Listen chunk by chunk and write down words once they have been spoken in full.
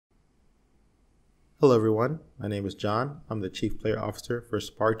Hello everyone, my name is John. I'm the Chief Player Officer for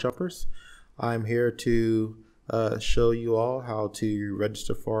Spark Jumpers. I'm here to show you all how to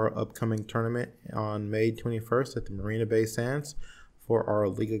register for our upcoming tournament on May 21st at the Marina Bay Sands for our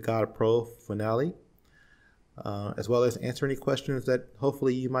League of God Pro finale, as well as answer any questions that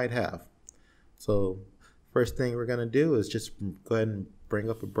hopefully you might have. So first thing we're going to do is just go ahead and bring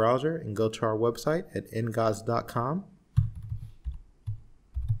up a browser and go to our website at EndGods.com.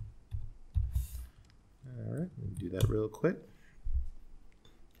 All right, let me do that real quick.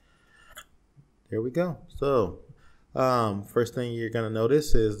 There we go. So first thing you're going to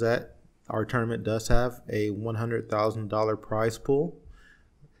notice is that our tournament does have a $100,000 prize pool.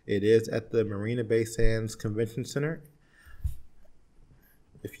 It is at the Marina Bay Sands Convention Center.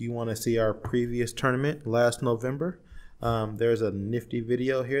 If you want to see our previous tournament last November, there's a nifty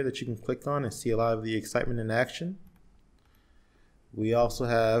video here that you can click on and see a lot of the excitement in action. We also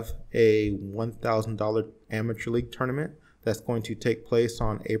have a $1,000 amateur league tournament that's going to take place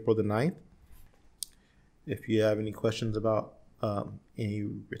on April the 9th. If you have any questions about any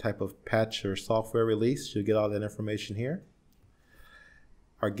type of patch or software release, you'll get all that information here.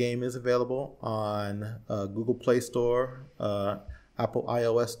 Our game is available on Google Play Store, Apple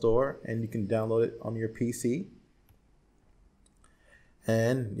iOS Store, and you can download it on your PC.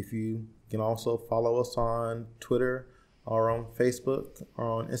 And if you can also follow us on Twitter or on Facebook or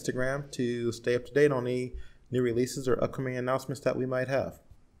on Instagram to stay up to date on any new releases or upcoming announcements that we might have.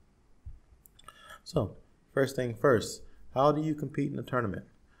 So first thing first, how do you compete in the tournament?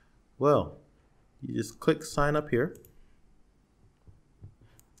 Well, you just click sign up here.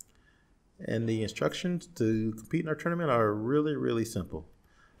 And the instructions to compete in our tournament are really simple.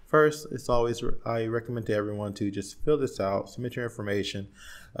 First, I recommend to everyone to just fill this out, submit your information.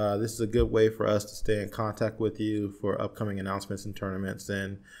 This is a good way for us to stay in contact with you for upcoming announcements and tournaments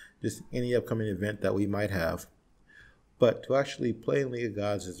and just any upcoming event that we might have. But to actually play in League of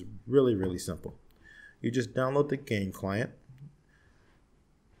Gods is really simple. You just download the game client,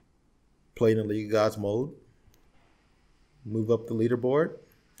 play in the League of Gods mode, move up the leaderboard,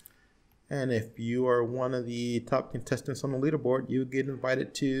 and if you are one of the top contestants on the leaderboard, you get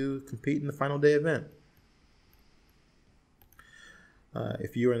invited to compete in the final day event.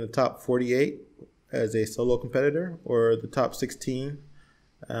 If you're in the top 48 as a solo competitor or the top 16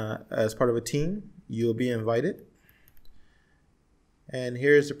 as part of a team, you'll be invited. And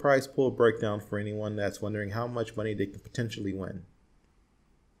here's the prize pool breakdown for anyone that's wondering how much money they can potentially win.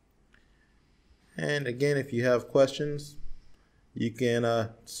 And again, if you have questions, you can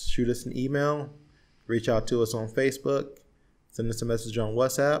shoot us an email, reach out to us on Facebook, send us a message on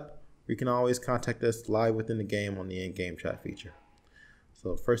WhatsApp. You can always contact us live within the game on the in-game chat feature.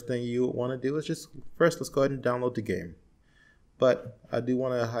 So first thing you want to do is let's go ahead and download the game. But I do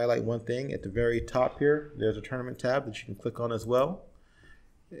want to highlight one thing. At the very top here, there's a tournament tab that you can click on as well.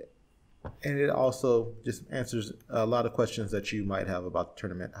 And it also just answers a lot of questions that you might have about the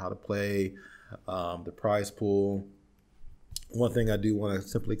tournament, how to play, the prize pool. One thing I do want to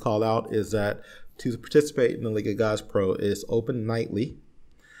simply call out is that to participate in the League of Gods Pro is open nightly.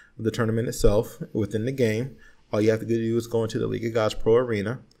 The tournament itself within the game, all you have to do is go into the League of Gods Pro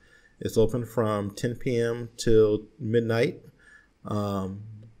arena. It's open from 10 p.m. till midnight,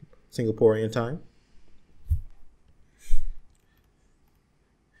 Singaporean time.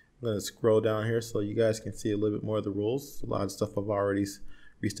 I'm going to scroll down here so you guys can see a little bit more of the rules. A lot of stuff I've already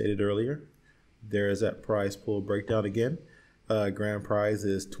restated earlier. There is that prize pool breakdown again. Grand prize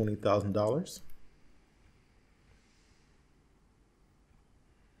is $20,000.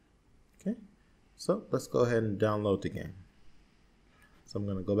 Okay, so let's go ahead and download the game. So I'm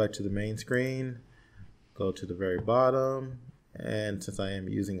going to go back to the main screen, go to the very bottom, and since I am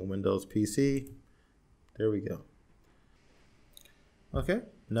using a Windows PC, there we go. Okay,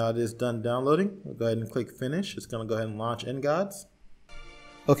 now it is done downloading. We'll go ahead and click finish. It's going to go ahead and launch EndGods.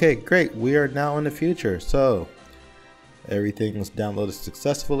 Okay, great. We are now in the future. So everything was downloaded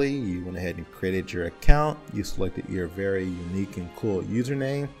successfully. You went ahead and created your account. You selected your very unique and cool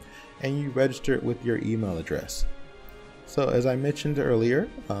username, and you registered with your email address. So as I mentioned earlier,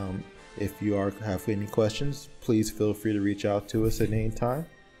 if you have any questions, please feel free to reach out to us at any time.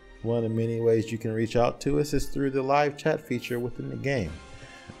 One of the many ways you can reach out to us is through the live chat feature within the game.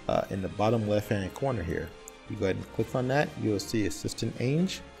 In the bottom left hand corner here, you go ahead and click on that. You'll see Assistant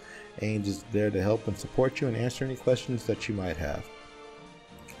Ange. Ange is there to help and support you and answer any questions that you might have.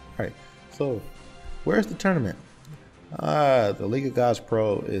 Alright, so where's the tournament? The League of Gods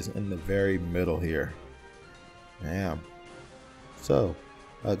Pro is in the very middle here. Damn. So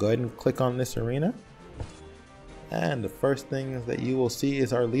go ahead and click on this arena. And the first thing that you will see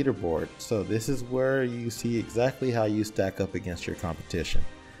is our leaderboard. So this is where you see exactly how you stack up against your competition.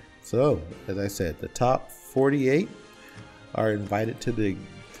 So as I said, the top 48 are invited to the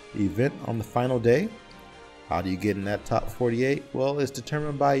event on the final day. How do you get in that top 48? Well, it's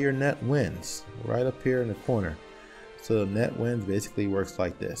determined by your net wins right up here in the corner. So net wins basically works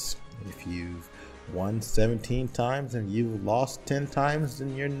like this. If you've won 17 times and you've lost 10 times,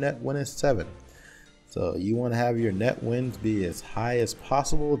 then your net win is 7. So you want to have your net wins be as high as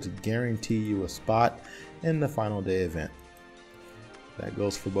possible to guarantee you a spot in the final day event. That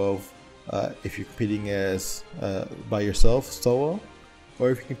goes for both if you're competing as by yourself, solo, or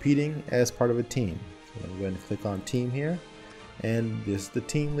if you're competing as part of a team. So I'm going to click on team here, and this is the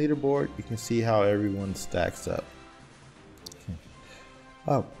team leaderboard. You can see how everyone stacks up.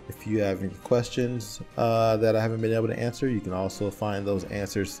 Oh, if you have any questions that I haven't been able to answer, you can also find those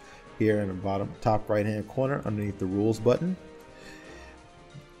answers here in the bottom top right hand corner underneath the rules button.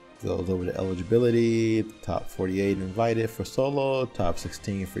 Goes over to eligibility, top 48 invited for solo, top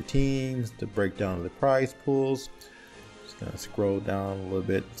 16 for teams, the breakdown of the prize pools. Just gonna scroll down a little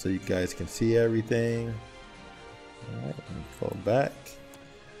bit so you guys can see everything. All right, go back.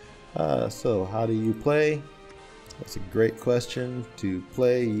 So how do you play? That's a great question. To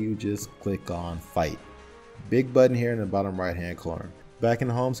play, you just click on fight. Big button here in the bottom right hand corner. Back in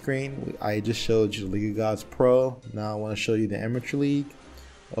the home screen, I just showed you the League of Gods Pro. Now I want to show you the Amateur League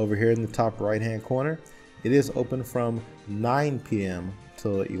over here in the top right hand corner. It is open from 9 p.m.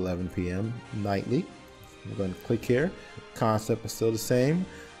 till 11 p.m. nightly. I'm going to click here. Concept is still the same.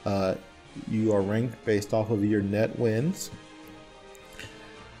 You are ranked based off of your net wins.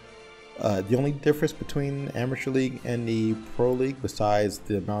 The only difference between the Amateur League and the Pro League, besides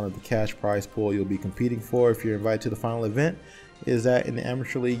the amount of the cash prize pool you'll be competing for if you're invited to the final event, is that in the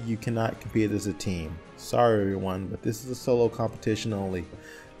Amateur League you cannot compete as a team. Sorry everyone, but this is a solo competition only.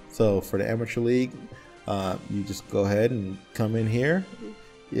 So for the Amateur League, you just go ahead and come in here.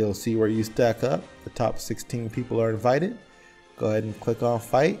 You'll see where you stack up. The top 16 people are invited. Go ahead and click on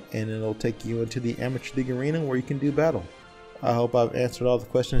fight, and it'll take you into the Amateur League arena where you can do battle. I hope I've answered all the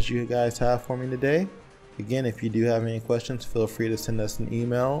questions you guys have for me today. Again, if you do have any questions, feel free to send us an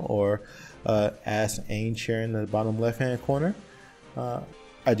email or ask Ainge here in the bottom left hand corner.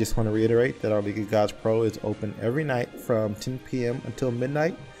 I just want to reiterate that our League of Gods Pro is open every night from 10 p.m. until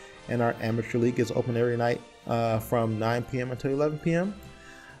midnight, and our Amateur League is open every night from 9 p.m. until 11 p.m.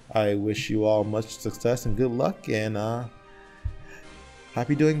 I wish you all much success and good luck, and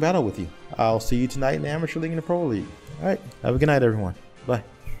happy doing battle with you. I'll see you tonight in the Amateur League and the Pro League. All right, have a good night, everyone. Bye.